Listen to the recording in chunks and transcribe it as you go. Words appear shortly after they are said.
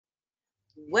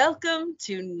Welcome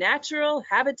to Natural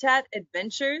Habitat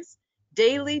Adventures,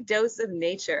 Daily Dose of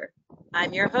Nature.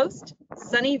 I'm your host,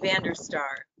 Sunny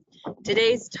Vanderstar.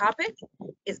 Today's topic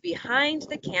is Behind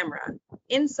the Camera,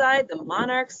 Inside the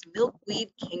Monarchs Milkweed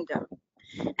Kingdom.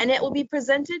 And it will be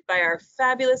presented by our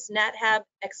fabulous NatHab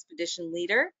Expedition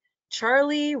Leader,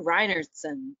 Charlie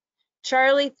Reinertsen.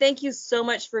 Charlie, thank you so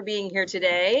much for being here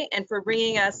today and for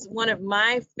bringing us one of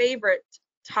my favorite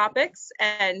topics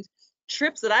and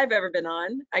trips that I've ever been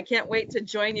on. I can't wait to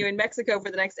join you in Mexico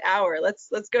for the next hour. Let's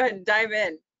go ahead and dive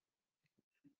in.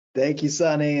 Thank you,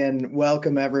 Sunny, and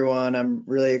welcome everyone. I'm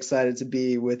really excited to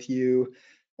be with you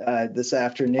this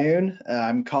afternoon.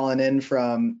 I'm calling in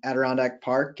from Adirondack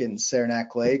Park in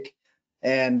Saranac Lake,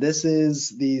 and this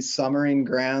is the summering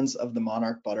grounds of the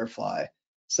monarch butterfly.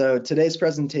 So today's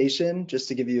presentation, just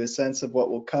to give you a sense of what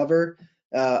we'll cover,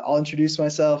 I'll introduce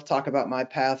myself, talk about my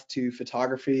path to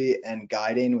photography and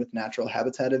guiding with natural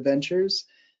habitat adventures,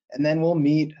 and then we'll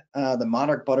meet the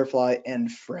monarch butterfly and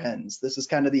friends. This is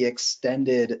kind of the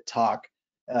extended talk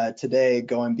today,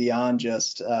 going beyond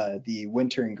just the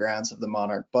wintering grounds of the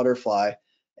monarch butterfly,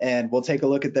 and we'll take a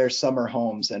look at their summer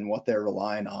homes and what they're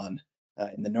relying on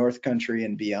in the North Country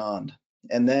and beyond.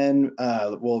 And then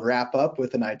we'll wrap up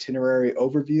with an itinerary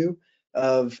overview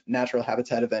of Natural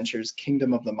Habitat Adventures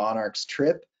Kingdom of the Monarchs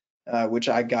trip, which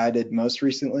I guided most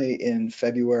recently in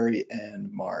February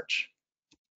and March.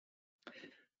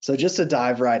 So just to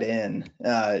dive right in,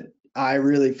 I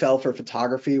really fell for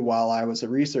photography while I was a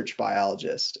research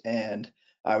biologist, and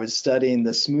I was studying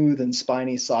the smooth and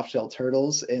spiny softshell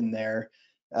turtles in their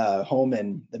home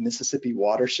in the Mississippi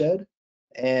watershed.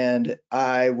 And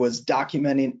I was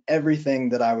documenting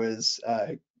everything that I was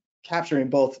capturing,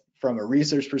 both from a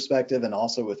research perspective and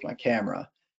also with my camera.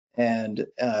 And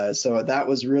so that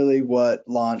was really what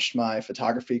launched my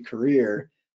photography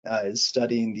career, is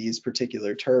studying these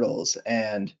particular turtles.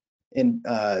 And in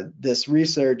this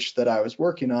research that I was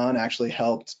working on actually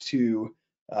helped to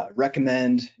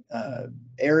recommend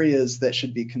areas that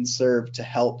should be conserved to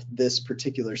help this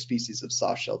particular species of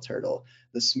softshell turtle,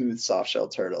 the smooth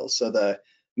softshell turtle. So the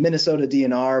Minnesota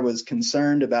DNR was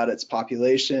concerned about its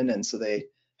population, and so they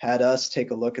had us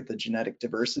take a look at the genetic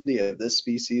diversity of this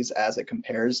species as it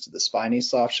compares to the spiny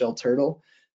softshell turtle.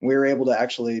 We were able to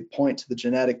actually point to the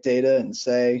genetic data and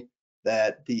say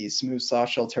that the smooth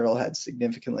softshell turtle had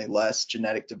significantly less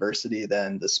genetic diversity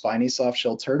than the spiny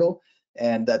softshell turtle,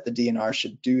 and that the DNR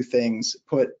should do things,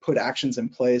 put actions in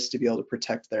place to be able to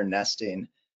protect their nesting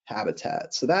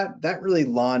habitat. So that really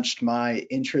launched my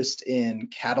interest in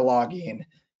cataloging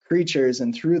creatures,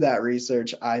 and through that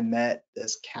research I met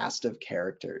this cast of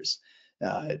characters,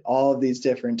 all of these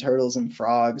different turtles and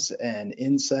frogs and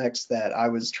insects that I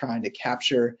was trying to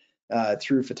capture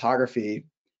through photography.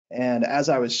 And as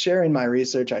I was sharing my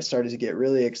research, I started to get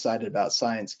really excited about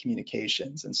science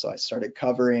communications, and so I started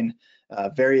covering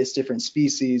various different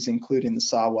species, including the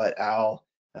saw-whet owl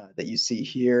that you see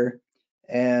here.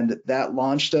 And that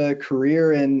launched a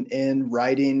career in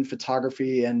writing,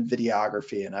 photography, and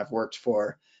videography. And I've worked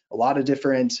for a lot of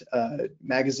different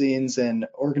magazines and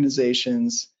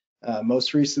organizations,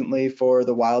 most recently for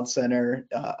the Wild Center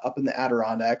up in the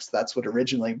Adirondacks. That's what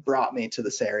originally brought me to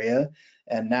this area.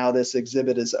 And now this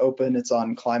exhibit is open. It's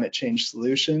on climate change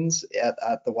solutions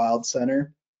at the Wild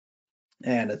Center.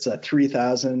 And it's a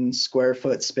 3,000 square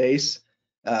foot space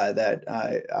that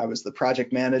I was the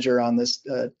project manager on this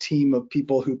team of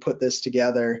people who put this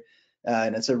together.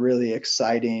 And it's a really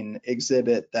exciting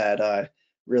exhibit that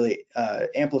really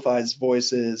amplifies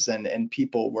voices and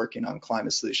people working on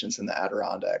climate solutions in the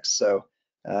Adirondacks. So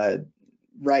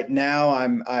right now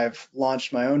I've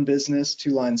launched my own business,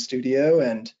 Two Line Studio,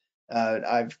 and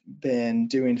I've been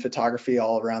doing photography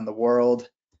all around the world.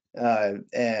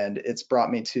 And it's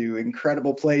brought me to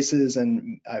incredible places,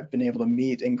 and I've been able to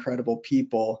meet incredible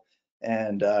people.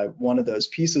 And one of those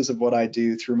pieces of what I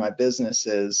do through my business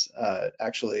is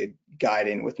actually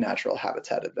guiding with natural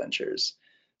habitat adventures.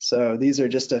 So these are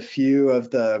just a few of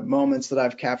the moments that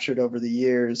I've captured over the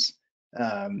years,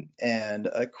 and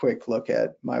a quick look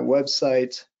at my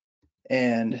website.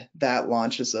 And that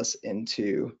launches us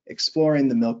into exploring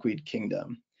the Milkweed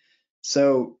Kingdom.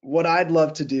 So what I'd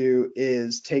love to do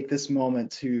is take this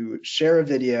moment to share a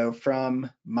video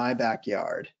from my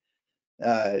backyard.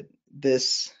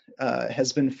 This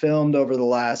has been filmed over the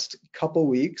last couple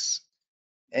weeks,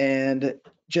 and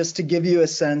just to give you a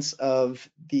sense of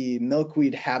the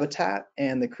milkweed habitat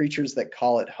and the creatures that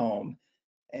call it home.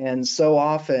 And so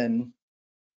often,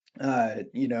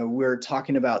 we're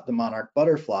talking about the monarch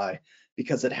butterfly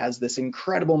because it has this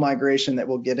incredible migration that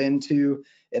we'll get into.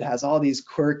 It has all these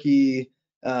quirky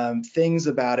things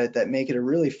about it that make it a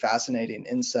really fascinating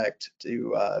insect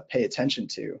to pay attention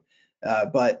to.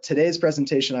 But today's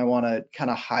presentation, I want to kind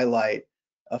of highlight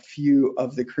a few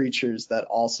of the creatures that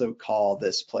also call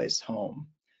this place home.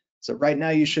 So right now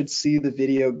you should see the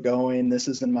video going. This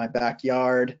is in my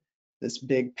backyard, this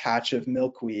big patch of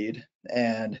milkweed.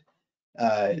 And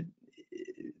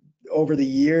over the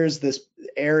years, this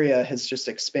area has just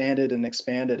expanded and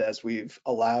expanded as we've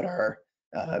allowed our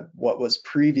what was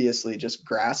previously just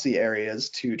grassy areas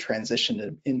to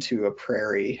transition into a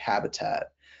prairie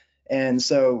habitat. And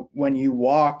so when you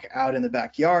walk out in the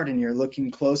backyard and you're looking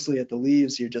closely at the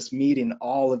leaves, you're just meeting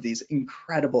all of these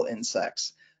incredible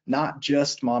insects, not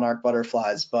just monarch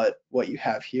butterflies, but what you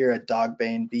have here, a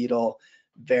dogbane beetle,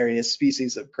 various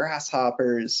species of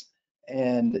grasshoppers,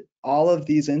 and all of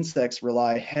these insects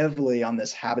rely heavily on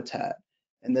this habitat.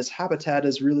 And this habitat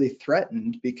is really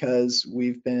threatened because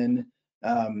we've been,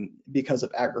 because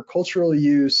of agricultural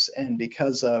use and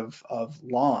because of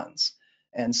lawns.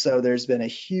 And so there's been a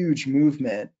huge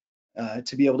movement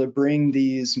to be able to bring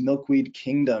these milkweed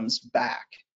kingdoms back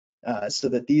so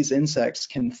that these insects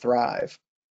can thrive.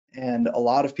 And a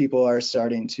lot of people are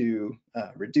starting to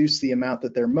reduce the amount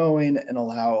that they're mowing and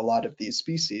allow a lot of these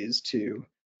species to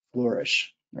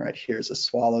flourish. All right, here's a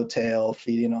swallowtail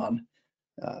feeding on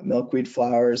milkweed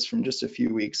flowers from just a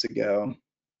few weeks ago.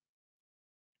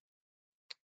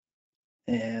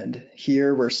 And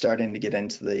here we're starting to get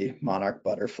into the monarch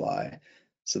butterfly.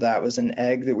 So that was an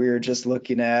egg that we were just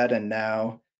looking at, and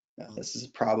now this is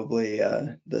probably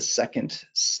the second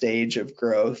stage of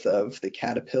growth of the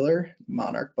caterpillar,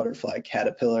 monarch butterfly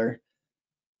caterpillar.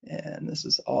 And this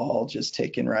is all just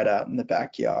taken right out in the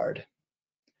backyard.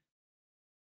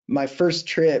 My first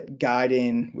trip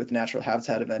guiding with Natural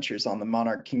Habitat Adventures on the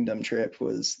Monarch Kingdom trip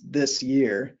was this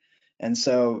year. And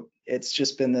so it's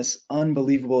just been this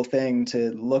unbelievable thing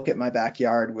to look at my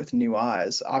backyard with new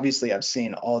eyes. Obviously, I've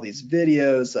seen all these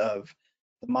videos of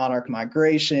the monarch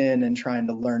migration and trying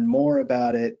to learn more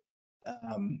about it.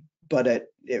 But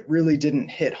it really didn't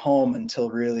hit home until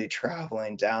really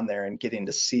traveling down there and getting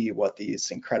to see what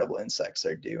these incredible insects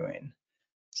are doing.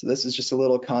 So this is just a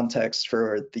little context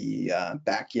for the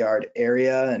backyard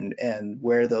area and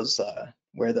where those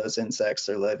insects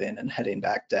are living, and heading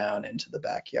back down into the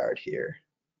backyard here.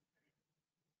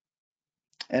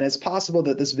 And it's possible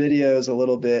that this video is a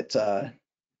little bit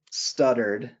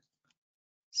stuttered.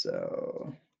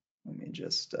 So let me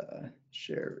just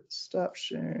stop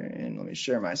sharing. Let me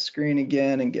share my screen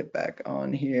again and get back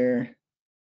on here.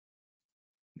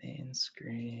 Main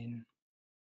screen.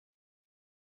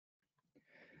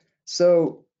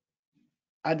 So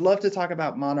I'd love to talk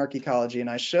about monarch ecology, and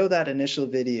I show that initial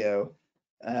video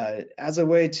as a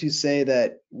way to say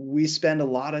that we spend a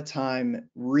lot of time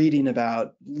reading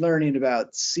about, learning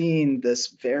about, seeing this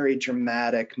very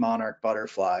dramatic monarch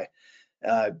butterfly,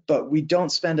 but we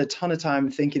don't spend a ton of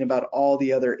time thinking about all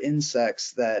the other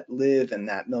insects that live in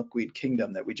that milkweed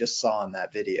kingdom that we just saw in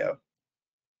that video.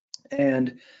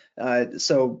 And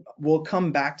so we'll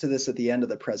come back to this at the end of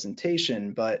the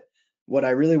presentation, but what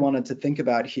I really wanted to think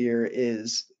about here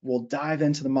is we'll dive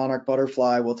into the monarch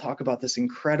butterfly. We'll talk about this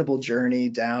incredible journey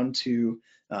down to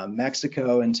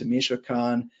Mexico and to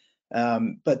Michoacán.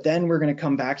 But then we're going to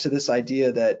come back to this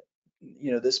idea that,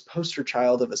 you know, this poster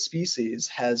child of a species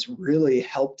has really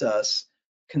helped us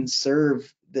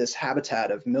conserve this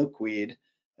habitat of milkweed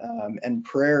and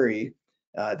prairie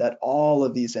that all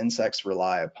of these insects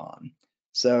rely upon.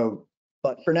 So,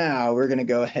 but for now, we're going to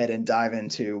go ahead and dive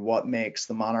into what makes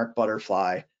the monarch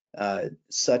butterfly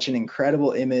such an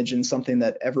incredible image and something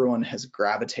that everyone has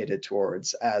gravitated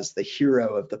towards as the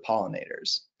hero of the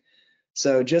pollinators.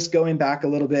 So just going back a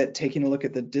little bit, taking a look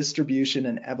at the distribution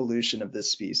and evolution of this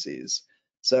species.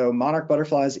 So monarch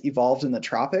butterflies evolved in the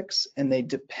tropics, and they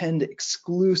depend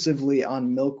exclusively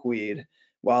on milkweed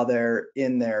while they're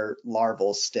in their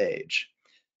larval stage.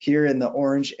 Here in the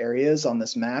orange areas on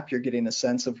this map, you're getting a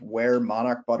sense of where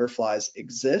monarch butterflies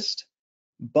exist,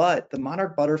 but the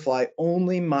monarch butterfly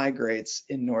only migrates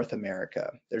in North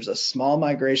America. There's a small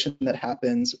migration that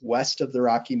happens west of the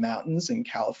Rocky Mountains in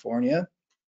California,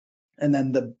 and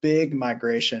then the big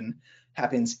migration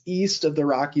happens east of the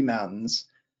Rocky Mountains,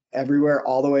 everywhere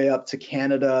all the way up to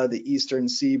Canada, the eastern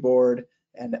seaboard,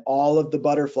 and all of the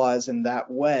butterflies in that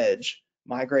wedge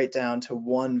migrate down to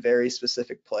one very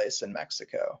specific place in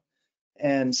Mexico.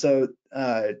 And so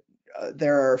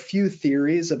there are a few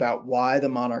theories about why the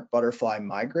monarch butterfly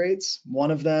migrates. One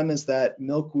of them is that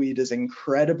milkweed is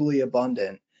incredibly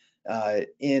abundant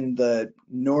in the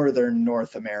northern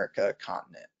North America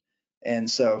continent. And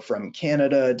so from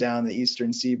Canada down the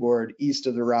eastern seaboard, east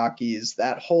of the Rockies,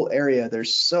 that whole area,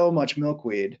 there's so much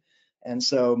milkweed And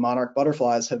so monarch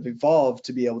butterflies have evolved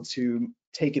to be able to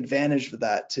take advantage of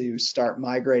that to start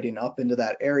migrating up into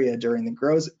that area during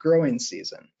the growing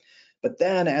season. But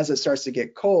then as it starts to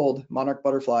get cold, monarch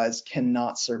butterflies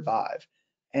cannot survive.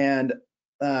 And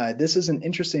this is an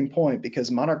interesting point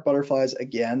because monarch butterflies,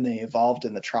 again, they evolved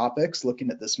in the tropics, looking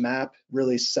at this map,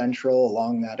 really central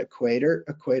along that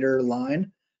equator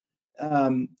line.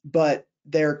 But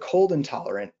they're cold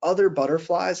intolerant. Other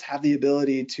butterflies have the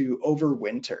ability to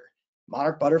overwinter.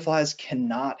 Monarch butterflies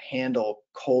cannot handle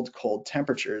cold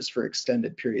temperatures for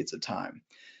extended periods of time.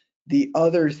 The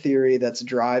other theory that's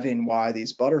driving why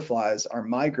these butterflies are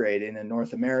migrating in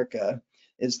North America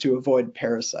is to avoid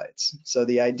parasites. So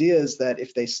the idea is that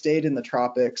if they stayed in the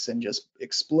tropics and just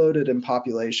exploded in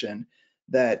population,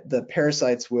 that the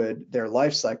parasites their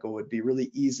life cycle would be really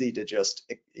easy to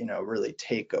just, really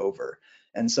take over.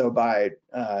 And so by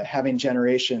having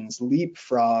generations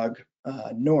leapfrog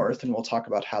north, and we'll talk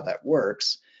about how that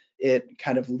works, it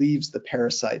kind of leaves the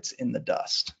parasites in the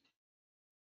dust.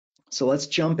 So let's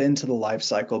jump into the life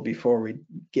cycle before we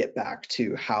get back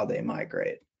to how they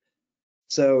migrate.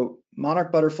 So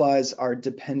monarch butterflies are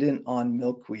dependent on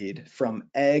milkweed from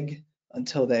egg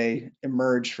until they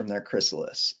emerge from their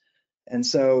chrysalis. And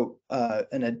so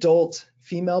an adult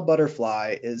female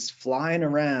butterfly is flying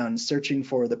around searching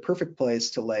for the perfect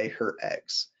place to lay her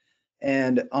eggs.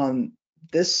 And on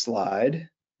this slide,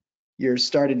 you're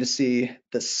starting to see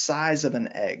the size of an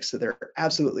egg. So they're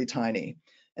absolutely tiny.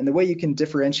 And the way you can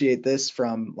differentiate this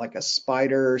from like a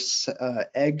spider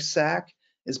egg sac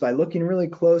is by looking really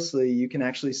closely. You can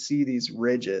actually see these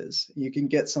ridges. You can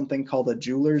get something called a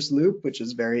jeweler's loop, which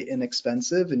is very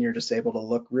inexpensive, and you're just able to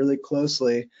look really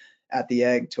closely at the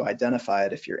egg to identify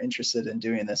it if you're interested in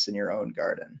doing this in your own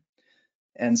garden.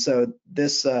 And so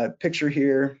this picture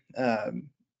here,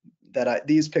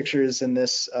 these pictures in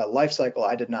this life cycle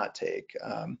I did not take,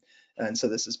 and so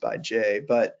this is by Jay,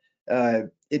 but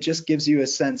it just gives you a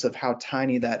sense of how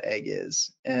tiny that egg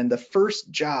is. And the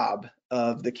first job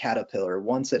of the caterpillar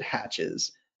once it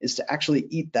hatches is to actually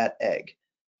eat that egg,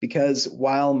 because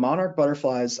while monarch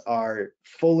butterflies are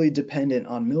fully dependent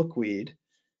on milkweed,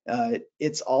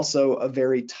 it's also a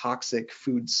very toxic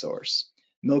food source.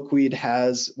 Milkweed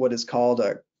has what is called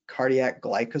a cardiac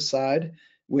glycoside,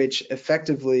 which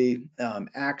effectively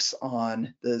acts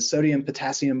on the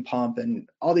sodium-potassium pump. And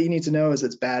all that you need to know is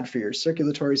it's bad for your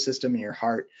circulatory system and your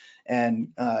heart, and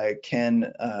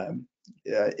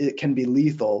it can be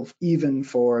lethal even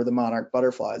for the monarch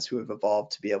butterflies who have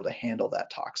evolved to be able to handle that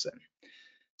toxin.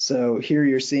 So here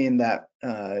you're seeing that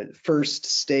first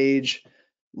stage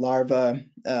larva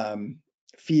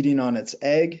feeding on its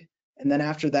egg. And then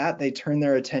after that, they turn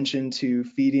their attention to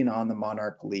feeding on the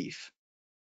monarch leaf.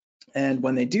 And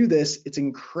when they do this, it's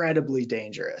incredibly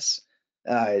dangerous.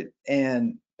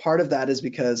 And part of that is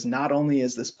because not only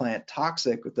is this plant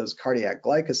toxic with those cardiac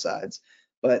glycosides,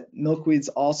 but milkweeds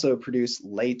also produce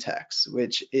latex,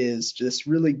 which is just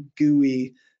really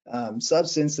gooey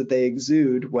substance that they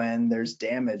exude when there's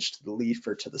damage to the leaf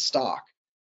or to the stalk.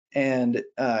 And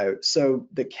so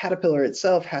the caterpillar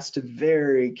itself has to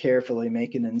very carefully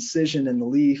make an incision in the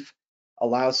leaf,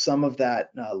 allow some of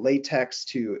that latex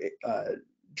to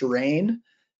drain,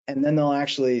 and then they'll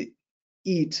actually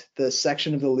eat the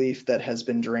section of the leaf that has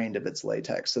been drained of its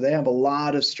latex. So they have a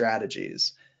lot of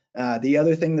strategies. The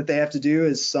other thing that they have to do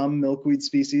is some milkweed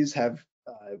species have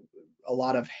a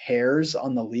lot of hairs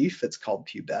on the leaf. It's called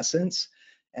pubescence.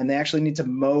 And they actually need to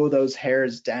mow those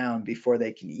hairs down before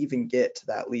they can even get to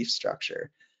that leaf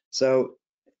structure. So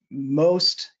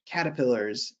most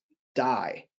caterpillars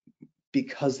die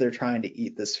because they're trying to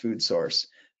eat this food source,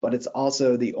 but it's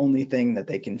also the only thing that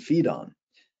they can feed on.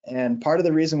 And part of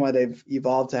the reason why they've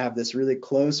evolved to have this really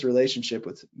close relationship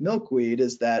with milkweed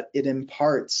is that it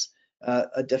imparts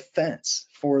a defense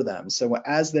for them. So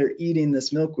as they're eating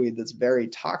this milkweed that's very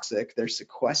toxic, they're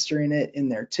sequestering it in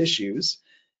their tissues,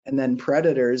 and then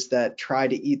predators that try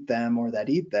to eat them or that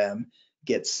eat them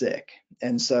get sick.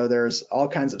 And so there's all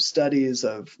kinds of studies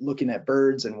of looking at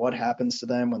birds and what happens to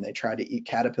them when they try to eat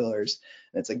caterpillars.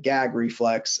 And it's a gag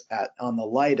reflex on the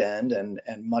light end and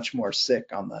much more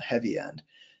sick on the heavy end.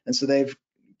 And so they've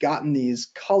gotten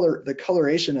the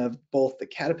coloration of both the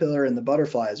caterpillar and the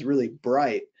butterfly is really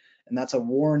bright. And that's a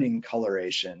warning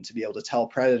coloration to be able to tell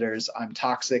predators, I'm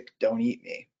toxic, don't eat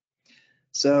me.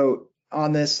 So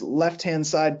on this left-hand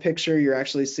side picture, you're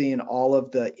actually seeing all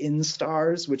of the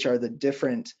instars, which are the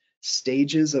different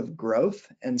stages of growth.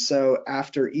 And so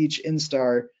after each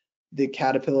instar, the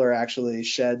caterpillar actually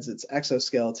sheds its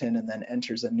exoskeleton and then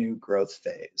enters a new growth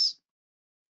phase.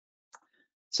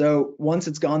 So once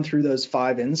it's gone through those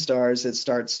 5 instars, it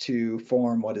starts to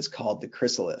form what is called the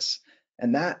chrysalis.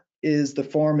 And that is the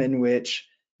form in which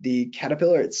the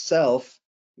caterpillar itself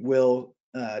will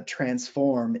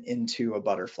transform into a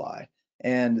butterfly.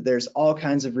 And there's all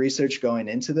kinds of research going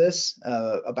into this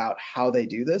about how they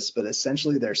do this, but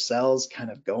essentially their cells kind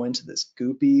of go into this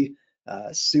goopy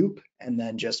soup and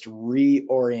then just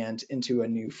reorient into a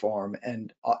new form.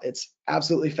 And it's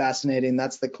absolutely fascinating.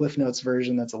 That's the Cliff Notes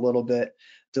version that's a little bit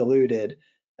diluted,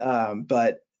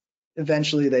 but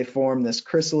eventually they form this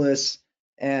chrysalis.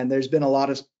 And there's been a lot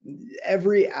of,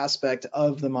 every aspect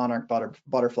of the monarch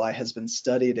butterfly has been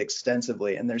studied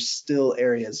extensively, and there's still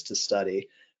areas to study.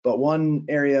 But one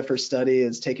area for study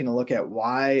is taking a look at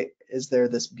why is there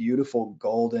this beautiful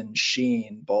golden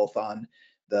sheen both on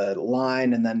the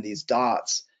line and then these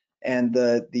dots. And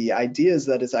the idea is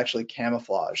that it's actually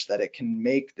camouflage, that it can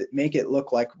make it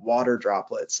look like water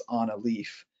droplets on a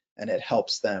leaf, and it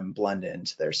helps them blend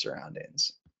into their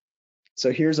surroundings.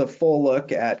 So here's a full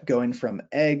look at going from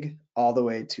egg all the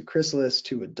way to chrysalis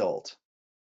to adult.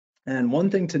 And one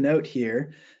thing to note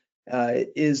here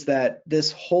is that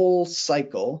this whole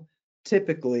cycle,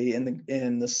 typically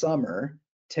in the summer,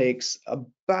 takes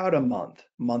about a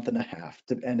month and a half,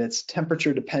 and it's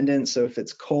temperature dependent. So if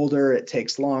it's colder, it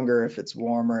takes longer. If it's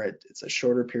warmer, it's a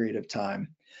shorter period of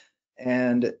time.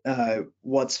 And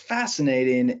what's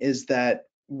fascinating is that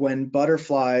when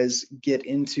butterflies get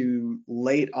into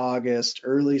late August,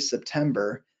 early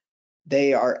September,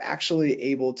 they are actually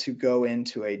able to go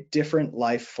into a different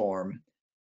life form,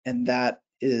 and that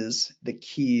is the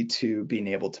key to being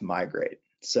able to migrate.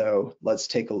 So let's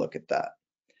take a look at that.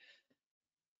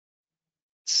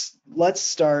 Let's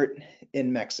start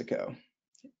in Mexico.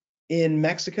 In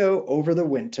Mexico, over the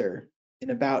winter, in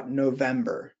about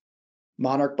November,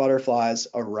 monarch butterflies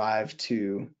arrive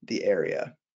to the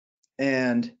area.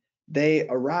 And they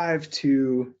arrive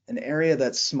to an area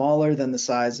that's smaller than the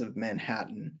size of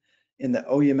Manhattan in the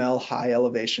Oyamel high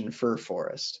elevation fir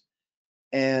forest.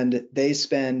 And they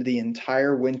spend the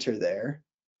entire winter there.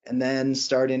 And then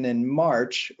starting in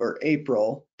March or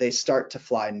April, they start to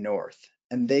fly north,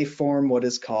 and they form what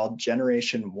is called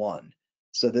Generation 1.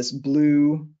 So this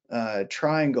blue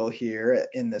triangle here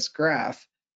in this graph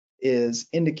is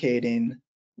indicating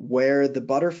where the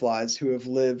butterflies who have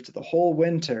lived the whole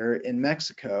winter in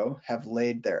Mexico have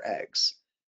laid their eggs.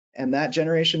 And that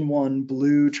Generation 1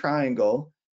 blue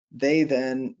triangle,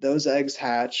 those eggs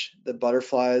hatch, the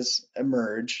butterflies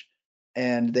emerge,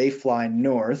 and they fly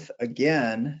north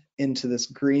again into this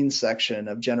green section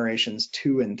of Generations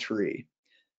 2 and 3.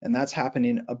 And that's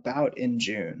happening about in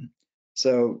June.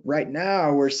 So right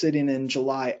now we're sitting in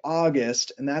July,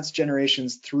 August, and that's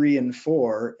Generations 3 and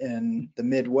 4 in the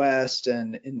Midwest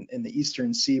and in the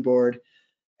Eastern Seaboard.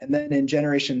 And then in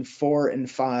Generation 4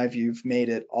 and 5, you've made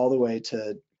it all the way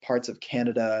to parts of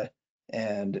Canada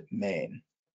and Maine.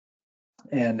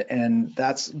 And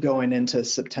that's going into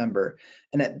September.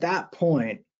 And at that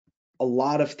point, a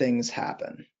lot of things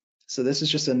happen. So this is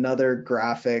just another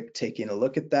graphic taking a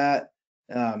look at that.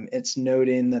 It's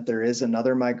noting that there is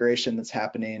another migration that's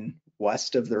happening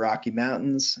west of the Rocky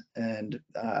Mountains, and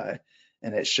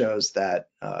it shows that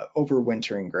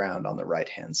overwintering ground on the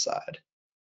right-hand side.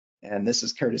 And this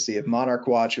is courtesy of Monarch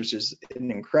Watch, which is an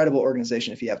incredible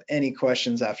organization. If you have any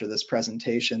questions after this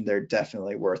presentation, they're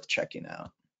definitely worth checking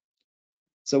out.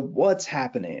 So what's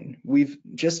happening?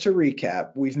 Just to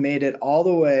recap, we've made it all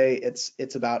the way,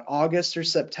 it's about August or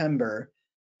September,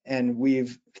 and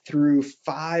we've, through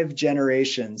 5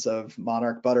 generations of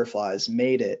monarch butterflies,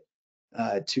 made it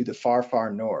to the far,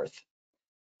 far north.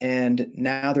 And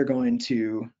now they're going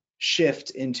to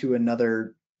shift into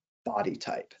another body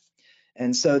type.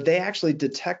 And so they actually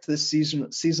detect this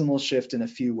seasonal shift in a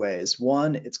few ways.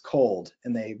 One, it's cold,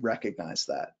 and they recognize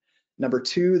that. Number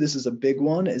 2, this is a big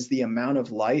one, is the amount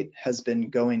of light has been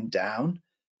going down.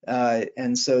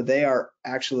 And so they are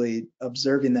actually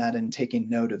observing that and taking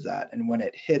note of that. And when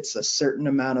it hits a certain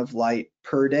amount of light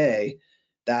per day,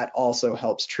 that also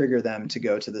helps trigger them to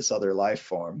go to this other life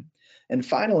form. And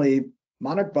finally,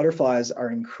 monarch butterflies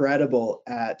are incredible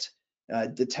at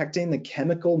detecting the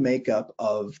chemical makeup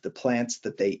of the plants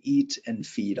that they eat and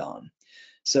feed on.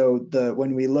 So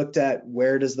when we looked at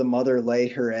where does the mother lay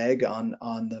her egg on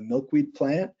the milkweed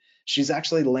plant, she's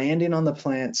actually landing on the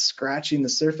plant, scratching the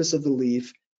surface of the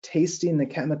leaf, tasting the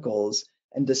chemicals,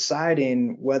 and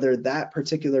deciding whether that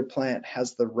particular plant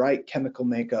has the right chemical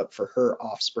makeup for her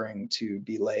offspring to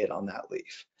be laid on that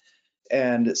leaf.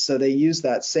 And so they use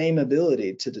that same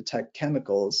ability to detect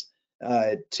chemicals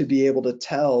to be able to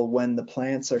tell when the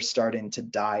plants are starting to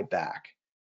die back.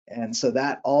 And so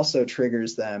that also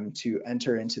triggers them to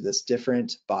enter into this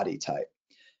different body type.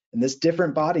 And this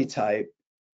different body type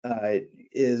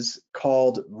is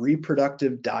called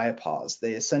reproductive diapause.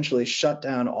 They essentially shut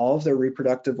down all of their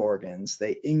reproductive organs,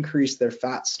 they increase their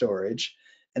fat storage,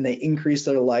 and they increase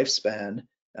their lifespan,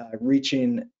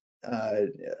 reaching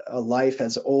a life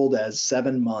as old as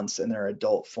 7 months in their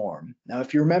adult form. Now,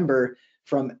 if you remember,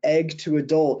 from egg to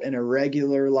adult in a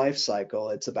regular life cycle,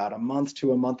 it's about a month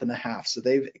to a month and a half. So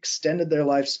they've extended their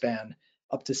lifespan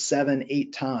up to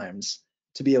 7-8 times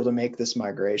to be able to make this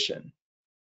migration.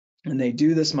 And they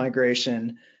do this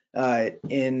migration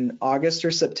in August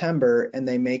or September, and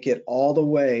they make it all the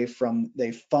way from,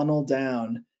 they funnel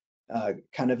down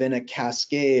kind of in a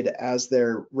cascade as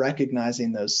they're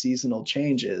recognizing those seasonal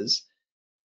changes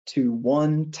to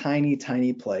one tiny,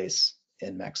 tiny place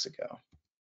in Mexico.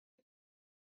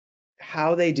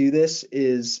 How they do this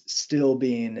is still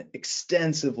being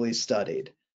extensively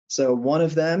studied. So one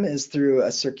of them is through a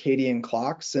circadian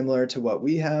clock, similar to what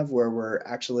we have, where we're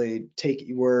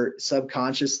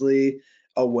subconsciously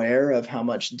aware of how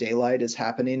much daylight is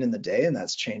happening in the day, and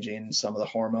that's changing some of the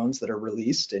hormones that are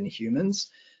released in humans.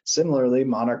 Similarly,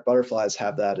 monarch butterflies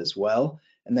have that as well,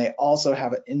 and they also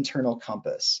have an internal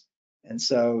compass. And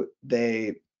so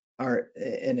they are,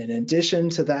 and in addition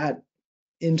to that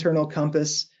internal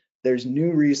compass, there's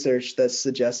new research that's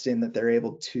suggesting that they're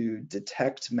able to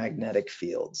detect magnetic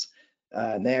fields.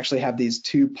 And they actually have these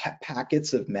two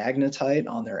packets of magnetite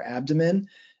on their abdomen,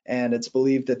 and it's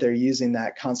believed that they're using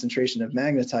that concentration of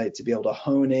magnetite to be able to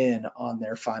hone in on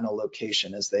their final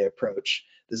location as they approach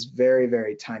this very,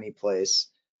 very tiny place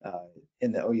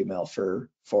in the Oyamel fir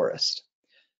forest.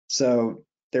 So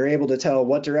they're able to tell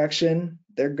what direction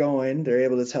they're going, they're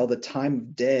able to tell the time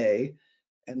of day,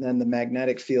 and then the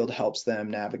magnetic field helps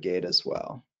them navigate as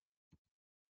well.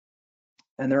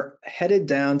 And they're headed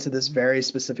down to this very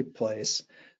specific place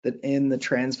that in the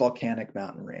transvolcanic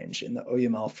mountain range in the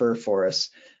Oyamel fir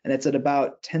forest, and it's at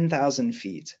about 10,000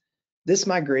 feet. This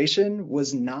migration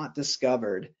was not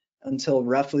discovered until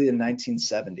roughly the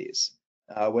 1970s,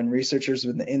 when researchers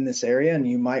in this area, and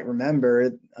you might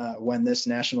remember when this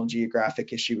National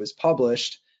Geographic issue was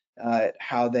published,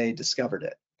 how they discovered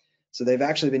it. So they've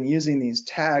actually been using these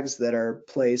tags that are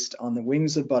placed on the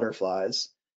wings of butterflies.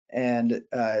 And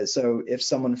so if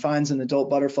someone finds an adult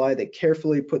butterfly, they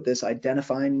carefully put this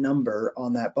identifying number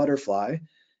on that butterfly.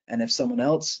 And if someone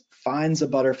else finds a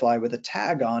butterfly with a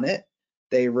tag on it,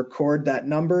 they record that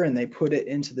number and they put it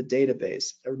into the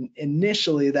database.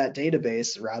 Initially, that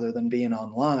database, rather than being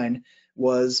online,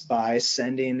 was by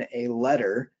sending a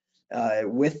letter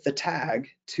with the tag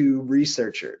to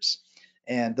researchers.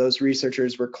 And those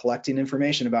researchers were collecting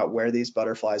information about where these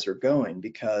butterflies were going,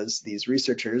 because these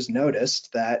researchers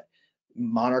noticed that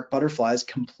monarch butterflies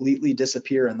completely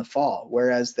disappear in the fall,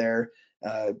 whereas their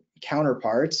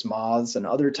counterparts, moths and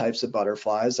other types of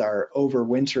butterflies, are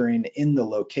overwintering in the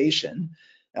location.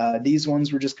 These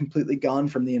ones were just completely gone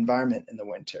from the environment in the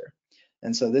winter.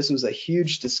 And so this was a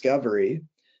huge discovery.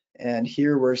 And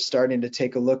here we're starting to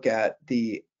take a look at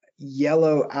the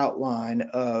yellow outline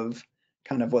of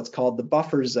kind of what's called the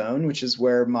buffer zone, which is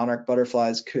where monarch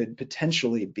butterflies could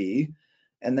potentially be.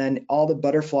 And then all the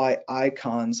butterfly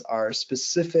icons are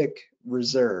specific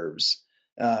reserves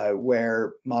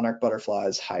where monarch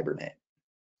butterflies hibernate.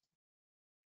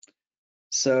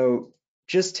 So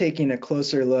just taking a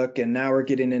closer look, and now we're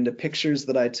getting into pictures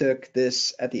that I took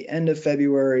this at the end of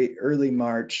February, early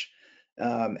March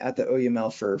at the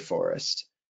Oyamel fir forest.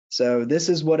 So this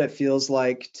is what it feels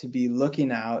like to be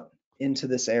looking out into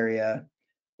this area.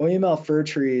 Oyamel fir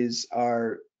trees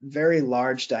are very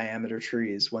large diameter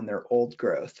trees when they're old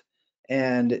growth,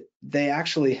 and they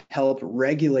actually help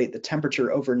regulate the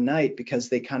temperature overnight because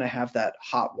they kind of have that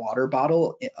hot water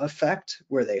bottle effect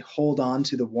where they hold on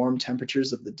to the warm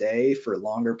temperatures of the day for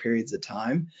longer periods of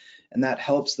time, and that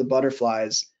helps the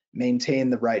butterflies maintain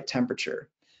the right temperature.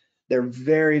 They're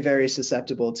very, very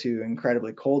susceptible to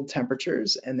incredibly cold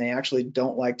temperatures, and they actually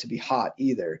don't like to be hot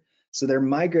either. So they're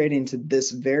migrating to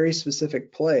this very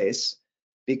specific place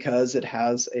because it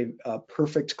has a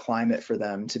perfect climate for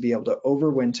them to be able to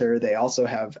overwinter. They also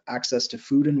have access to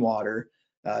food and water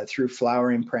through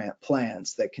flowering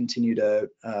plants that continue to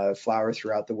flower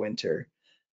throughout the winter.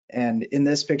 And in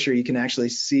this picture, you can actually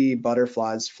see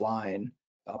butterflies flying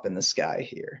up in the sky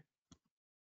here.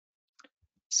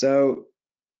 So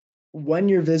when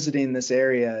you're visiting this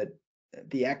area,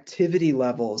 the activity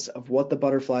levels of what the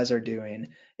butterflies are doing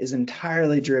is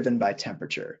entirely driven by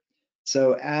temperature.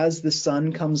 So as the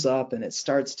sun comes up and it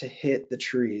starts to hit the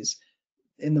trees,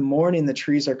 in the morning, the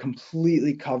trees are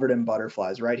completely covered in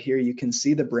butterflies. Right here, you can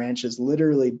see the branches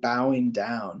literally bowing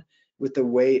down with the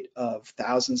weight of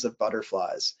thousands of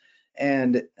butterflies.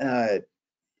 And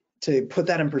to put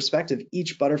that in perspective,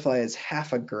 each butterfly is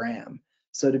half a gram.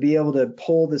 So to be able to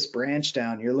pull this branch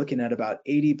down, you're looking at about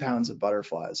 80 pounds of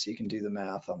butterflies. You can do the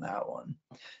math on that one.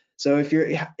 So if you're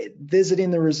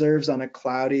visiting the reserves on a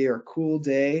cloudy or cool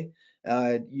day,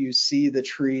 you see the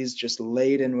trees just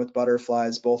laden with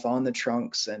butterflies, both on the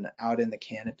trunks and out in the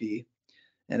canopy.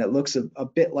 And it looks a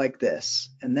bit like this.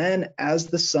 And then as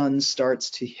the sun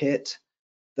starts to hit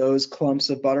those clumps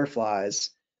of butterflies,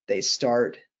 they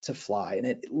start to fly. And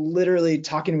it literally,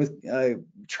 talking with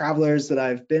travelers that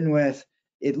I've been with,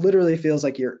 it literally feels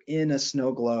like you're in a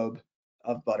snow globe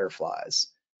of butterflies.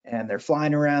 And they're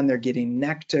flying around, they're getting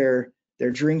nectar,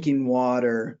 they're drinking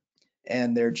water,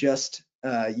 and they're just,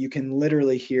 you can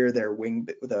literally hear their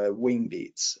wing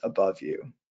beats above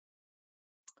you.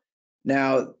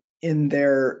 Now, in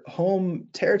their home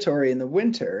territory in the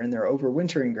winter, in their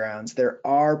overwintering grounds, there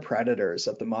are predators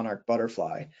of the monarch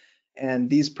butterfly. And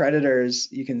these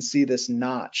predators, you can see this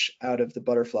notch out of the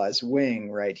butterfly's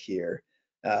wing right here.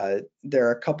 There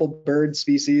are a couple bird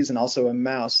species and also a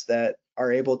mouse that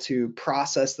are able to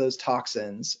process those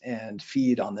toxins and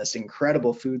feed on this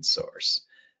incredible food source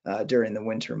during the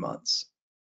winter months.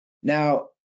 Now,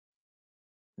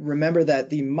 remember that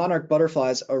the monarch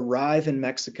butterflies arrive in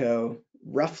Mexico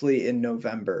roughly in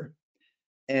November,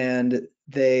 and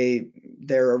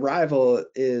their arrival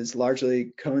is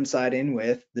largely coinciding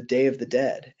with the Day of the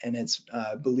Dead, and it's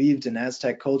believed in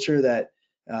Aztec culture that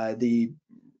the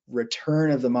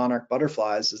return of the monarch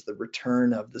butterflies is the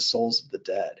return of the souls of the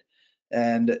dead.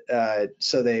 And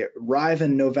so they arrive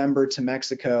in November to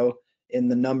Mexico in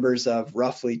the numbers of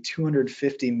roughly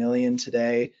 250 million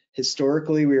today.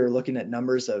 Historically, we were looking at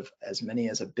numbers of as many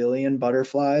as 1 billion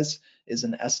butterflies is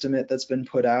an estimate that's been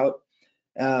put out.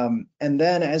 And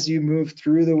then as you move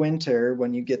through the winter,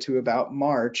 when you get to about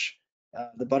March,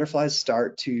 the butterflies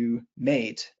start to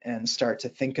mate and start to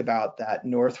think about that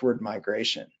northward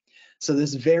migration. So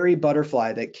this very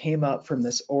butterfly that came up from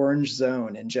this orange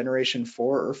zone in generation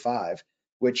 4 or 5,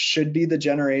 which should be the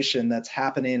generation that's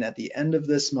happening at the end of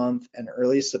this month and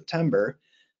early September,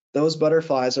 those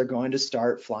butterflies are going to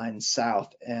start flying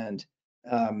south and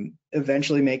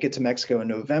eventually make it to Mexico in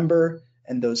November.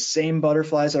 And those same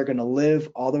butterflies are going to live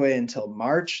all the way until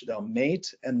March. They'll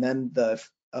mate, and then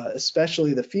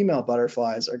especially the female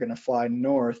butterflies are going to fly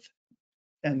north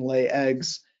and lay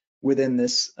eggs within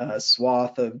this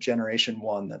swath of generation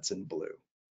 1 that's in blue.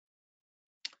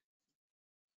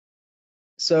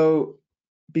 So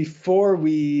before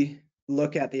we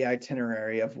look at the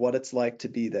itinerary of what it's like to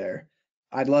be there,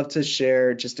 I'd love to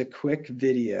share just a quick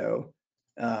video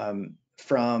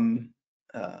from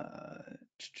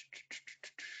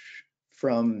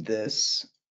this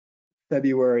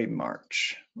February,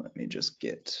 March. Let me just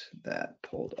get that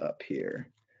pulled up here.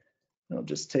 It'll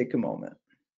just take a moment.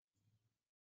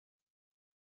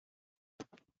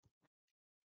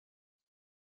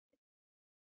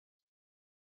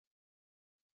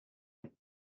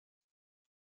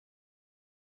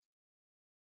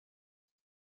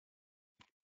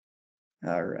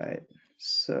 All right,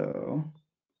 so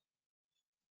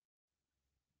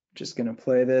just going to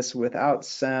play this without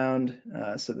sound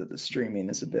so that the streaming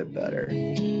is a bit better.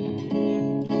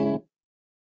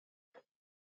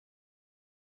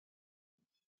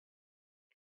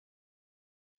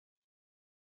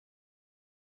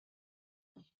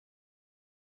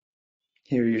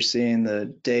 Here you're seeing the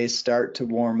day start to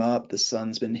warm up. The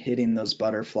sun's been hitting those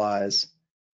butterflies,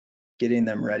 getting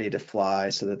them ready to fly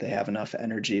so that they have enough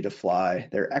energy to fly.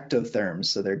 They're ectotherms,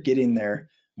 so they're getting their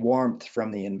warmth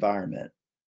from the environment.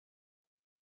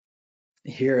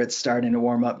 Here it's starting to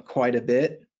warm up quite a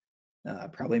bit,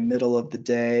 probably middle of the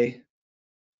day.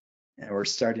 And we're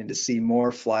starting to see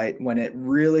more flight. When it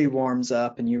really warms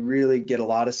up and you really get a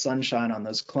lot of sunshine on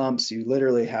those clumps, you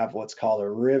literally have what's called a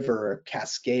river, a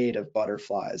cascade of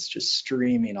butterflies just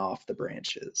streaming off the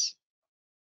branches.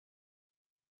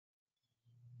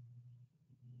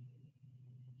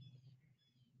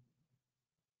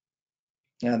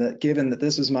 Now, given that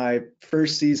this was my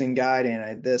first season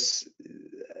guiding,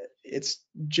 it's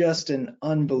just an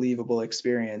unbelievable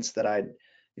experience that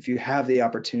if you have the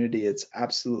opportunity, it's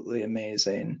absolutely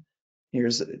amazing.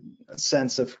 Here's a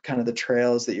sense of kind of the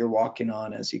trails that you're walking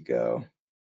on as you go.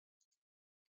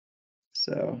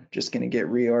 So just going to get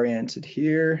reoriented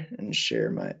here and share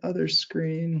my other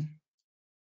screen.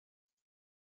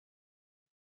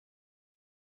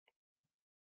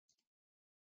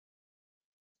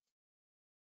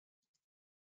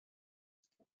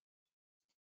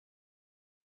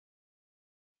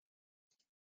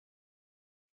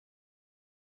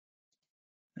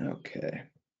 Okay,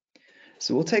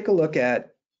 so we'll take a look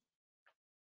at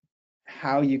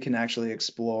how you can actually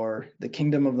explore the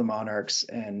kingdom of the monarchs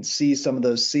and see some of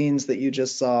those scenes that you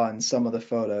just saw in some of the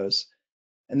photos.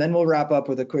 And then we'll wrap up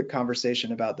with a quick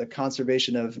conversation about the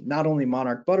conservation of not only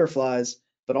monarch butterflies,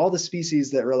 but all the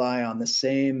species that rely on the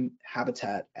same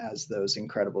habitat as those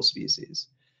incredible species.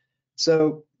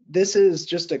 So this is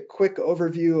just a quick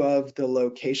overview of the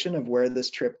location of where this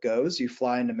trip goes. You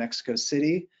fly into Mexico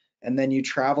City, and then you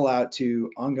travel out to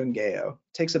Angangueo.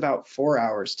 It takes about 4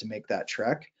 hours to make that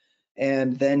trek.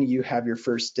 And then you have your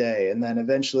first day. And then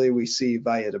eventually we see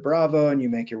Valle de Bravo, and you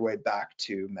make your way back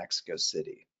to Mexico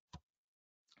City.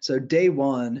 So day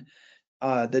one,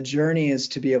 the journey is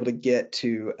to be able to get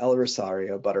to El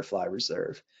Rosario Butterfly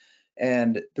Reserve.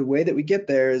 And the way that we get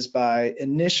there is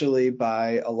initially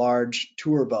by a large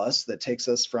tour bus that takes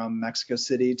us from Mexico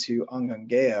City to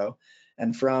Angangueo.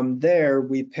 And from there,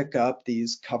 we pick up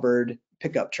these covered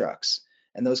pickup trucks.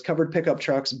 And those covered pickup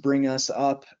trucks bring us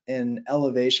up in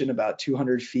elevation about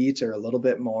 200 feet or a little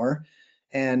bit more.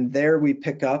 And there we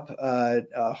pick up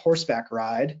a horseback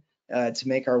ride to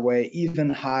make our way even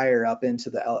higher up into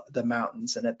the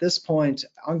mountains. And at this point,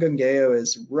 Angangueo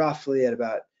is roughly at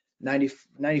about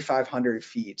 9,500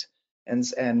 feet.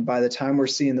 And by the time we're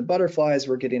seeing the butterflies,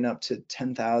 we're getting up to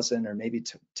 10,000 or maybe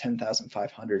to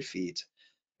 10,500 feet.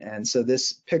 And so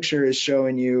this picture is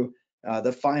showing you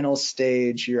the final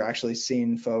stage. You're actually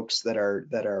seeing folks that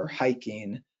are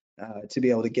hiking to be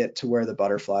able to get to where the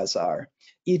butterflies are.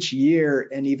 Each year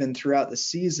and even throughout the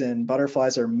season,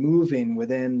 butterflies are moving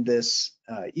within this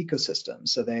ecosystem.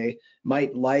 So they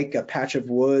might like a patch of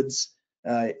woods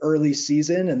early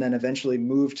season and then eventually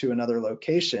move to another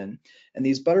location. And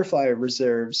these butterfly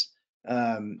reserves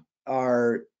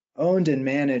are owned and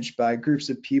managed by groups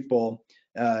of people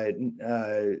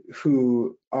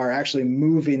who are actually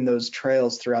moving those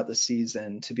trails throughout the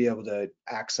season to be able to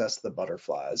access the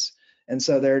butterflies. And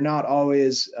so they're not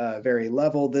always very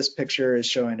level. This picture is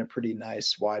showing a pretty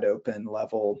nice, wide open,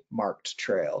 level marked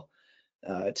trail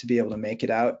to be able to make it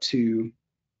out to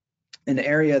an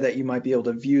area that you might be able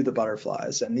to view the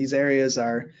butterflies. And these areas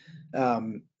are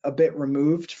a bit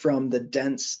removed from the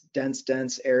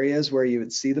dense areas where you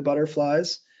would see the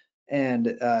butterflies.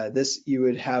 And you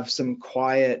would have some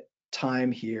quiet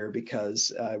time here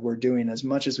because we're doing as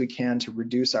much as we can to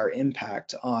reduce our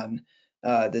impact on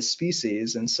this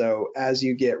species. And so as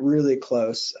you get really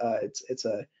close, it's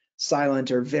a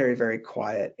silent or very, very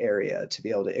quiet area to be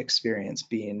able to experience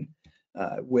being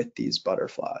with these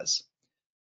butterflies.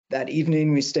 That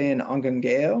evening we stay in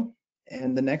Angangueo,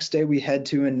 and the next day we head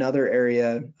to another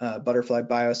area, Butterfly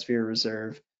Biosphere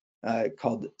Reserve,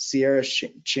 called Sierra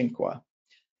Chinqua.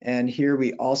 And here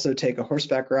we also take a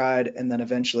horseback ride and then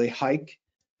eventually hike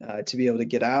to be able to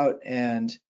get out.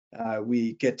 And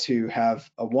we get to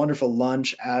have a wonderful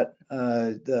lunch at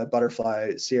the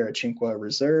Butterfly Sierra Chinqua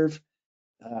Reserve,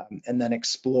 and then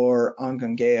explore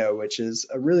Angangueo, which is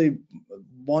a really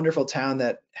wonderful town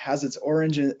that has its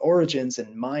origins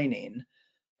in mining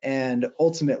and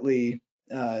ultimately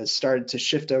started to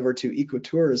shift over to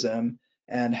ecotourism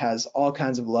and has all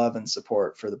kinds of love and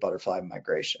support for the butterfly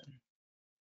migration.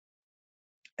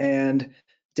 And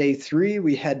day three,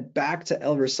 we head back to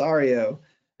El Rosario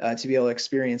to be able to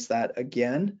experience that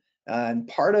again. And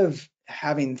part of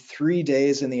having 3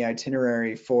 days in the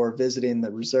itinerary for visiting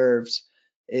the reserves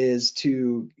is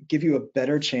to give you a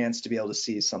better chance to be able to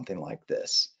see something like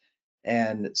this.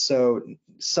 And so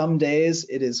some days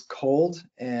it is cold,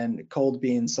 and cold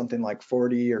being something like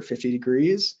 40 or 50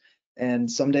 degrees. And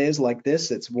some days like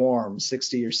this, it's warm,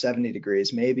 60 or 70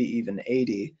 degrees, maybe even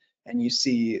 80, and you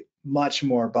see much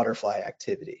more butterfly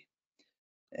activity.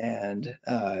 And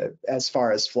as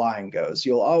far as flying goes,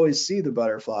 you'll always see the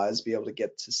butterflies, be able to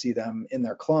get to see them in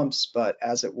their clumps, but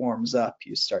as it warms up,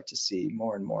 you start to see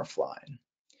more and more flying.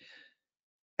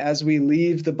 As we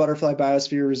leave the Butterfly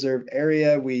Biosphere Reserve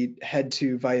area, we head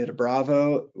to Valle de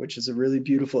Bravo, which is a really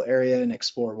beautiful area, and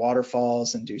explore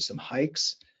waterfalls and do some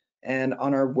hikes. And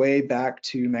on our way back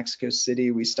to Mexico City,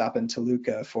 we stop in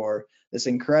Toluca for this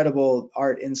incredible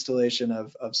art installation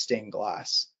of stained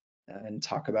glass and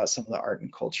talk about some of the art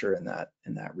and culture in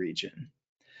that region.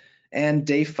 And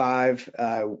day 5,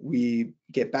 we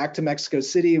get back to Mexico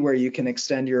City, where you can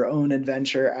extend your own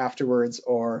adventure afterwards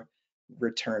or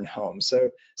return home. So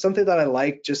something that I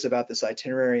like just about this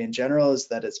itinerary in general is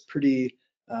that it's pretty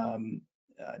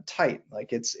tight.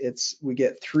 Like we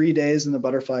get 3 days in the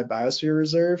Butterfly Biosphere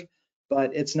Reserve,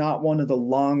 but it's not one of the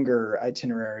longer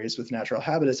itineraries with natural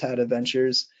habitat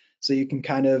adventures, so you can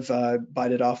kind of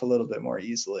bite it off a little bit more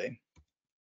easily.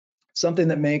 Something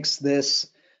that makes this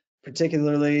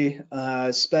particularly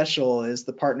special is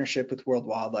the partnership with World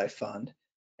Wildlife Fund.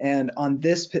 And on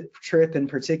this trip in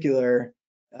particular,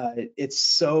 it's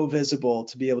so visible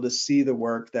to be able to see the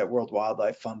work that World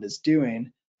Wildlife Fund is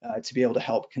doing to be able to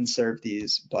help conserve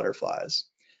these butterflies.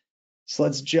 So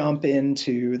let's jump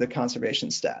into the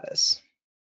conservation status.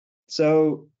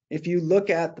 So if you look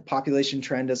at the population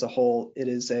trend as a whole, it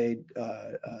is a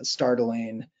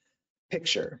startling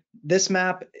picture. This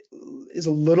map is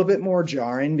a little bit more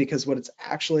jarring because what it's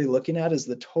actually looking at is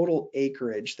the total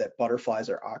acreage that butterflies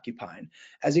are occupying.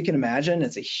 As you can imagine,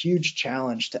 it's a huge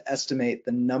challenge to estimate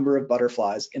the number of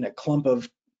butterflies in a clump of,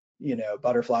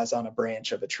 butterflies on a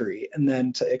branch of a tree, and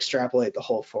then to extrapolate the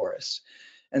whole forest.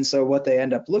 And so what they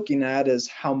end up looking at is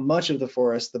how much of the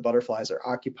forest the butterflies are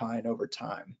occupying over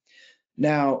time.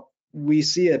 Now, we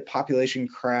see a population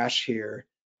crash here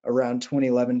around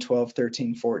 2011, 12,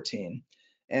 13, 14.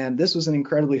 And this was an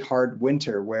incredibly hard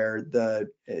winter where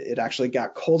it actually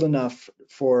got cold enough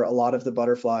for a lot of the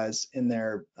butterflies in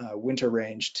their winter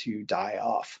range to die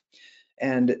off.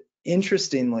 And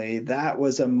interestingly, that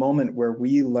was a moment where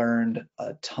we learned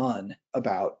a ton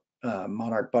about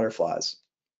monarch butterflies,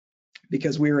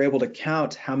 because we were able to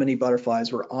count how many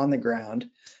butterflies were on the ground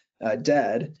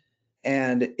dead.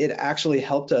 And it actually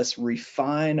helped us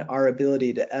refine our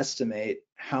ability to estimate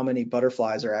how many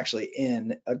butterflies are actually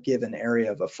in a given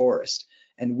area of a forest.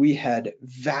 And we had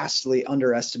vastly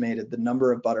underestimated the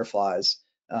number of butterflies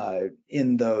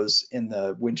in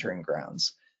the wintering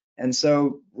grounds. And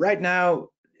so right now,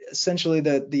 essentially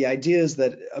the idea is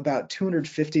that about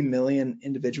 250 million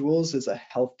individuals is a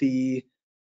healthy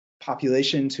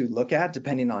population to look at,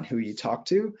 depending on who you talk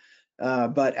to.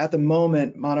 But at the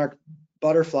moment, monarch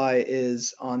butterfly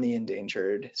is on the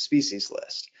endangered species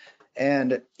list.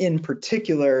 And in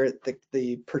particular,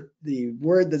 the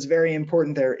word that's very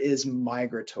important there is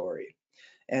migratory.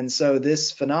 And so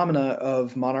this phenomena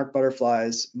of monarch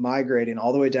butterflies migrating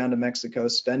all the way down to Mexico,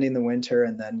 spending the winter,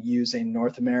 and then using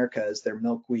North America as their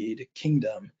milkweed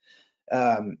kingdom,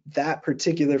 that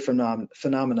particular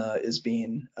phenomena is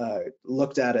being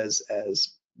looked at as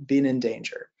being in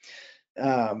danger.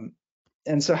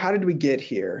 And so how did we get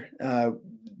here?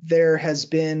 There has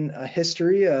been a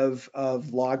history of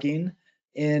logging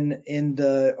in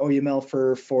the Oyamel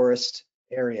fir forest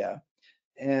area.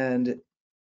 And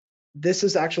this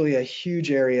is actually a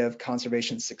huge area of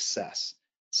conservation success.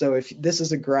 So if this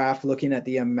is a graph looking at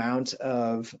the amount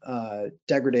of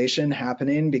degradation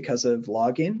happening because of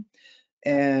logging,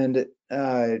 and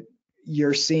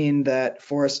you're seeing that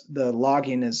the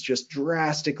logging is just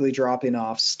drastically dropping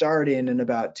off starting in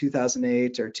about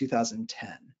 2008 or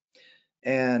 2010.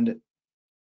 And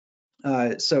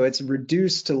so it's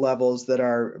reduced to levels that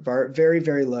are very,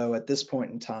 very low at this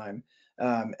point in time.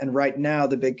 And right now,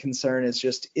 the big concern is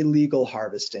just illegal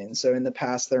harvesting. So in the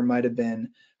past, there might have been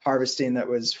harvesting that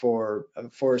was for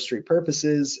forestry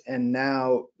purposes, and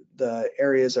now the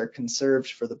areas are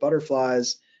conserved for the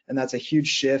butterflies. And that's a huge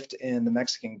shift in the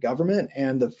Mexican government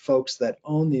and the folks that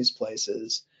own these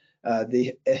places,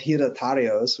 the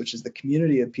ejidatarios, which is the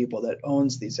community of people that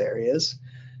owns these areas.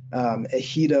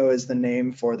 Ejido is the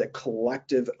name for the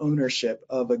collective ownership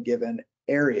of a given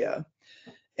area.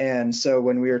 And so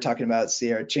when we were talking about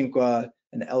Sierra Chinqua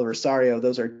and El Rosario,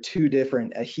 those are two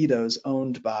different ejidos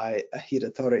owned by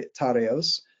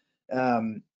ejidatarios.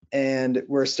 And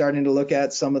we're starting to look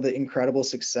at some of the incredible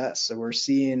success. So we're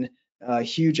seeing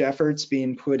huge efforts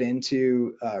being put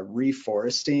into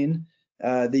reforesting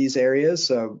these areas.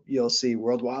 So you'll see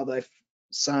World Wildlife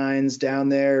signs down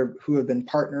there who have been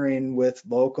partnering with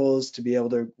locals to be able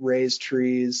to raise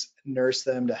trees, nurse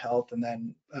them to health, and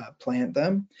then plant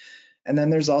them. And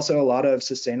then there's also a lot of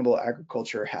sustainable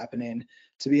agriculture happening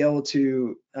to be able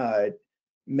to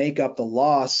make up the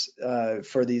loss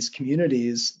for these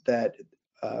communities that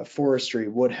forestry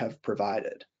would have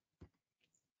provided.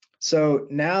 So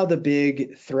now the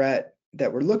big threat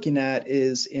that we're looking at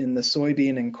is in the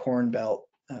soybean and corn belt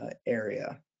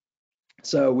area.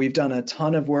 So we've done a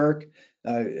ton of work,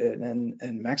 and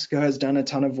Mexico has done a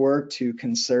ton of work to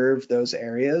conserve those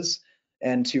areas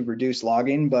and to reduce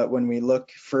logging. But when we look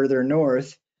further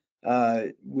north,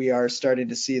 we are starting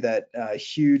to see that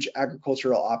huge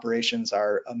agricultural operations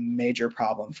are a major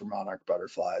problem for monarch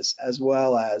butterflies, as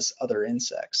well as other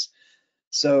insects.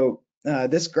 So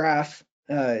this graph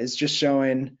is just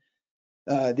showing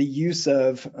the use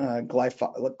of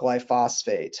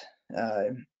glyphosate.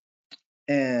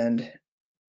 And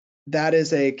that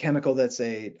is a chemical that's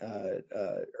a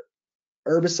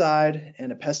herbicide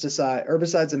and a pesticide.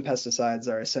 Herbicides and pesticides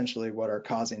are essentially what are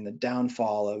causing the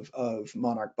downfall of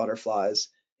monarch butterflies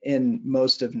in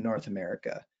most of North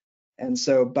America. And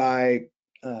so by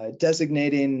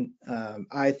designating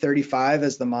I-35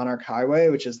 as the monarch highway,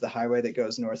 which is the highway that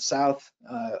goes north-south,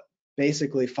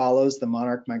 basically follows the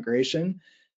monarch migration.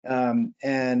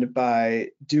 And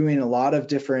by doing a lot of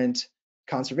different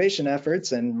conservation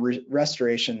efforts and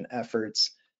restoration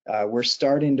efforts, we're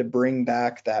starting to bring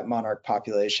back that monarch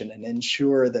population and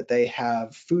ensure that they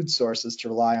have food sources to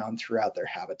rely on throughout their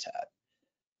habitat.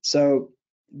 So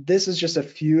this is just a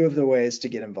few of the ways to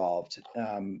get involved.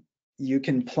 You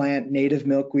can plant native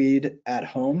milkweed at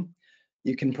home.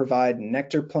 You can provide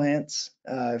nectar plants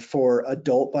for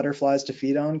adult butterflies to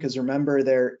feed on, because remember,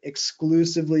 they're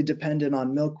exclusively dependent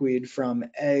on milkweed from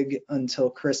egg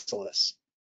until chrysalis.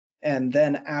 And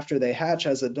then after they hatch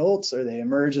as adults, or they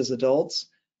emerge as adults,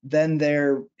 then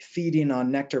they're feeding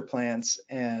on nectar plants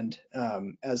and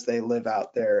as they live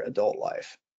out their adult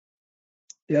life.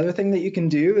 The other thing that you can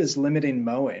do is limiting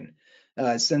mowing.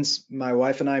 Since my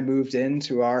wife and I moved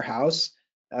into our house,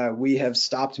 we have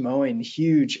stopped mowing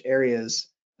huge areas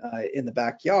in the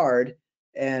backyard,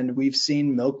 and we've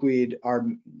seen milkweed,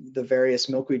 the various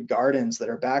milkweed gardens that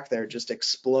are back there, just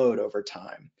explode over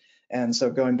time. And so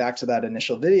going back to that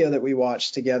initial video that we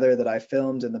watched together that I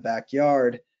filmed in the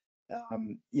backyard,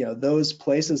 those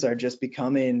places are just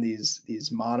becoming these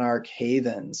monarch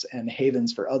havens and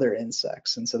havens for other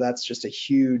insects. And so that's just a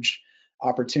huge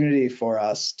opportunity for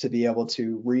us to be able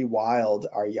to rewild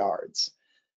our yards.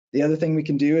 The other thing we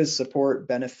can do is support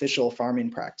beneficial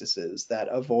farming practices that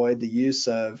avoid the use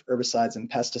of herbicides and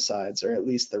pesticides, or at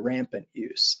least the rampant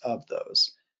use of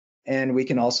those. And we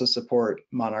can also support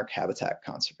monarch habitat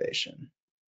conservation.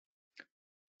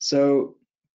 So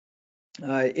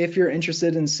if you're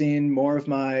interested in seeing more of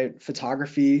my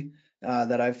photography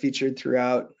that I've featured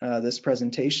throughout this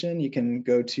presentation, you can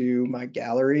go to my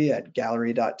gallery at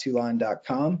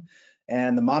gallery.twoline.com,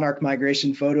 and the monarch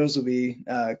migration photos will be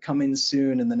coming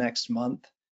soon in the next month.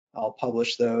 I'll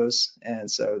publish those. And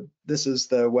so this is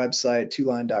the website,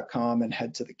 twoline.com, and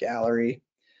head to the gallery,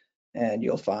 and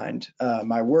you'll find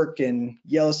my work in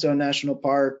Yellowstone National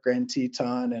Park, Grand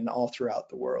Teton, and all throughout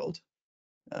the world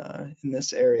in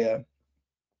this area.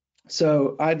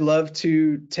 So I'd love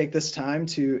to take this time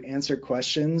to answer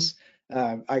questions.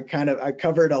 I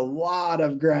covered a lot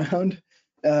of ground,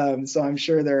 so I'm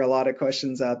sure there are a lot of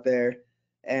questions out there.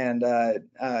 And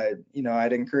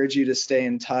I'd encourage you to stay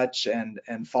in touch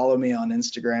and follow me on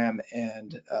Instagram,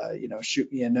 and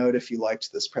shoot me a note if you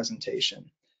liked this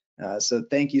presentation. So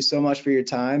thank you so much for your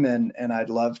time, and I'd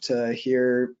love to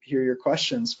hear your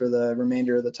questions for the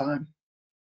remainder of the time.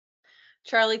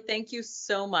 Charlie, thank you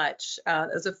so much. It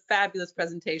was a fabulous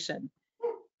presentation.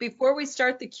 Before we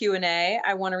start the Q&A,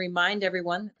 I want to remind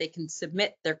everyone that they can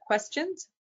submit their questions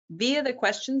via the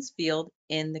questions field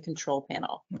in the control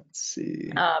panel. Let's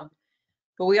see.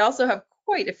 But we also have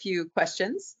quite a few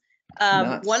questions.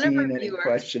 Not one seeing of our any viewers,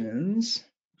 questions.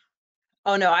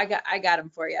 Oh no, I got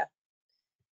them for you.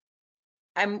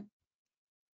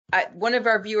 One of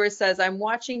our viewers says, I'm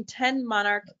watching 10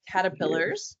 monarch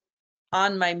caterpillars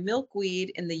on my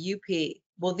milkweed in the UP.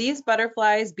 Will these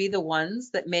butterflies be the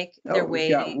ones that make their way?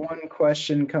 We've got one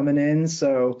question coming in.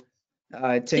 So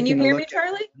can you hear me,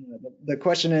 Charlie? The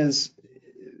question is,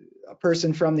 a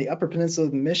person from the Upper Peninsula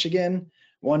of Michigan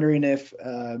wondering if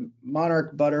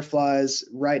monarch butterflies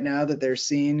right now that they're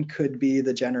seeing could be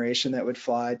the generation that would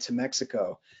fly to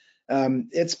Mexico.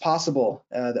 It's possible.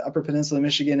 The Upper Peninsula of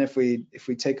Michigan, if we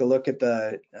take a look at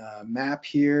the map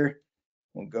here,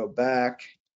 we'll go back.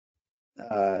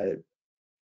 I'll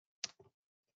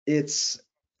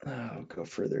go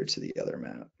further to the other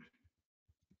map.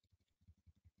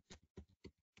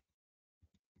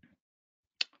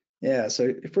 Yeah,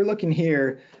 so if we're looking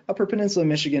here, Upper Peninsula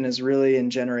Michigan is really in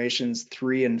generations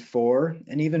 3 and 4.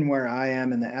 And even where I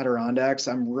am in the Adirondacks,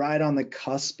 I'm right on the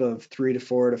cusp of 3 to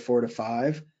 4 to 4 to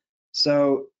 5.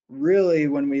 So really,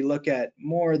 when we look at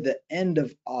more the end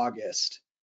of August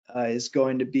is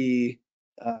going to be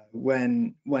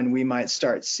when we might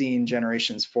start seeing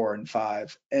generations 4 and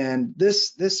 5. And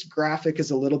this graphic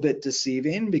is a little bit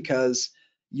deceiving, because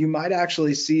you might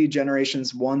actually see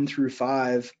generations 1 through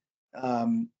 5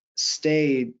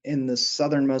 stay in the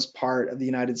southernmost part of the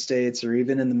United States, or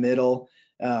even in the middle.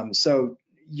 So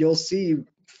you'll see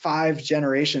 5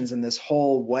 generations in this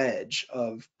whole wedge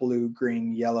of blue,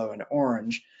 green, yellow, and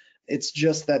orange. It's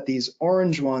just that these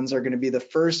orange ones are going to be the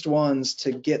first ones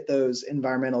to get those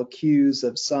environmental cues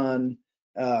of sun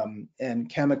and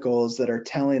chemicals that are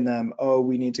telling them, oh,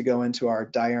 we need to go into our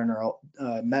diurnal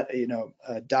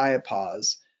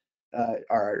diapause,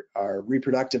 our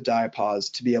reproductive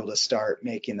diapause, to be able to start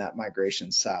making that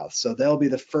migration south. So they'll be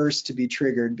the first to be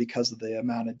triggered because of the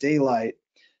amount of daylight,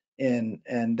 and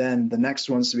then the next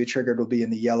ones to be triggered will be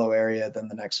in the yellow area, then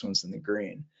the next one's in the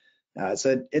green.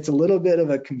 So it's a little bit of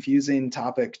a confusing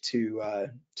topic to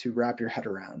wrap your head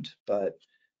around, but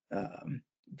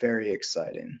very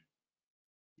exciting.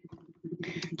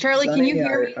 Charlie, Sunny, can you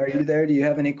hear me? are you there? Do you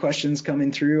have any questions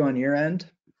coming through on your end?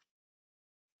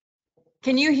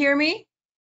 Can you hear me?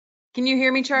 Can you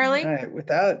hear me, Charlie? All right,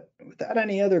 without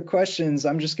any other questions,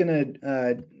 I'm just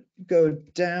gonna go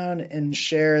down and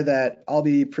share that I'll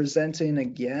be presenting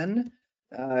again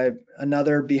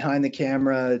another behind the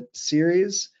camera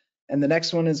series, and the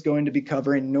next one is going to be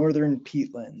covering northern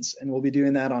peatlands, and we'll be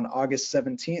doing that on August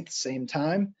 17th, same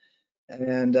time.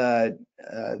 And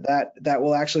that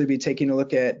will actually be taking a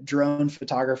look at drone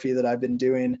photography that I've been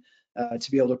doing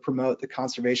to be able to promote the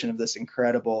conservation of this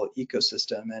incredible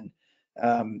ecosystem.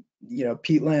 And you know,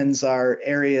 peatlands are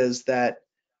areas that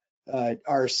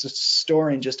are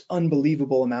storing just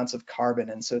unbelievable amounts of carbon,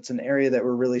 and so it's an area that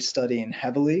we're really studying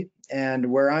heavily.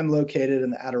 And where I'm located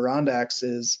in the Adirondacks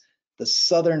is the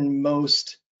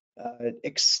southernmost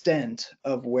extent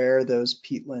of where those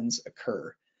peatlands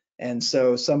occur. And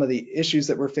so some of the issues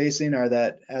that we're facing are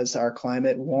that as our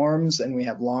climate warms and we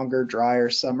have longer,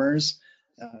 drier summers,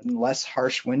 and less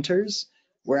harsh winters,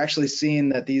 we're actually seeing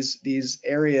that these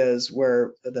areas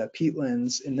where the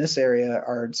peatlands in this area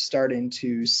are starting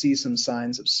to see some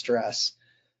signs of stress.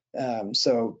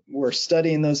 So we're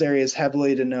studying those areas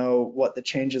heavily to know what the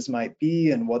changes might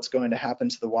be and what's going to happen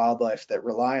to the wildlife that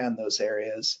rely on those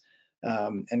areas,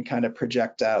 and kind of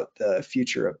project out the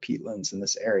future of peatlands in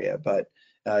this area. But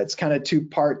it's kind of two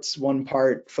parts, one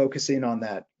part focusing on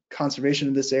that conservation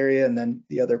of this area, and then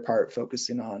the other part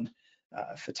focusing on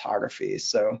photography.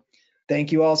 So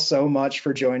thank you all so much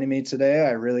for joining me today.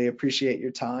 I really appreciate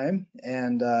your time,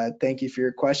 and thank you for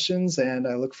your questions, and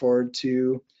I look forward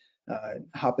to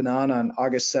hopping on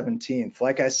August 17th.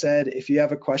 Like I said, if you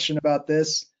have a question about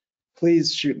this,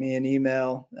 please shoot me an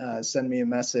email, send me a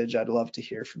message. I'd love to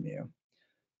hear from you.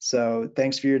 So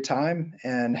thanks for your time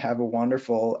and have a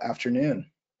wonderful afternoon.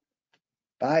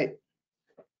 Bye.